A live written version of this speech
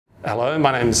Hello,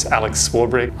 my name is Alex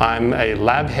Swarbrick. I'm a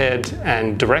lab head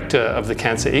and director of the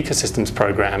Cancer Ecosystems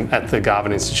program at the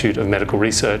Garvan Institute of Medical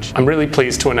Research. I'm really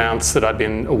pleased to announce that I've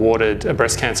been awarded a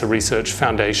Breast Cancer Research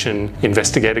Foundation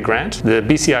Investigator Grant. The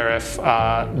BCRF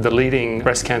are the leading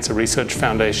breast cancer research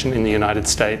foundation in the United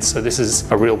States, so this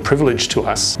is a real privilege to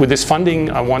us. With this funding,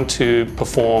 I want to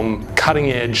perform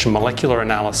cutting-edge molecular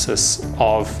analysis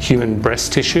of human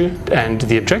breast tissue, and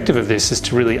the objective of this is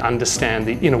to really understand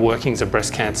the inner workings of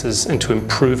breast cancers and to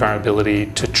improve our ability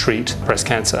to treat breast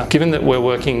cancer. Given that we're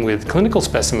working with clinical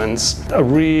specimens, a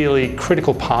really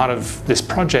critical part of this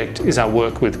project is our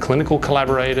work with clinical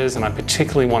collaborators, and I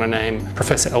particularly want to name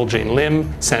Professor Elgene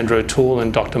Lim, Sandra O'Toole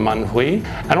and Dr. Mun Hui,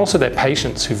 and also their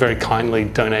patients who very kindly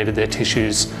donated their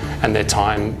tissues and their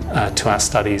time to our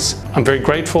studies. I'm very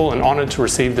grateful and honoured to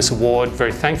receive this award,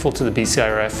 very thankful to the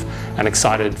BCRF and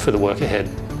excited for the work ahead.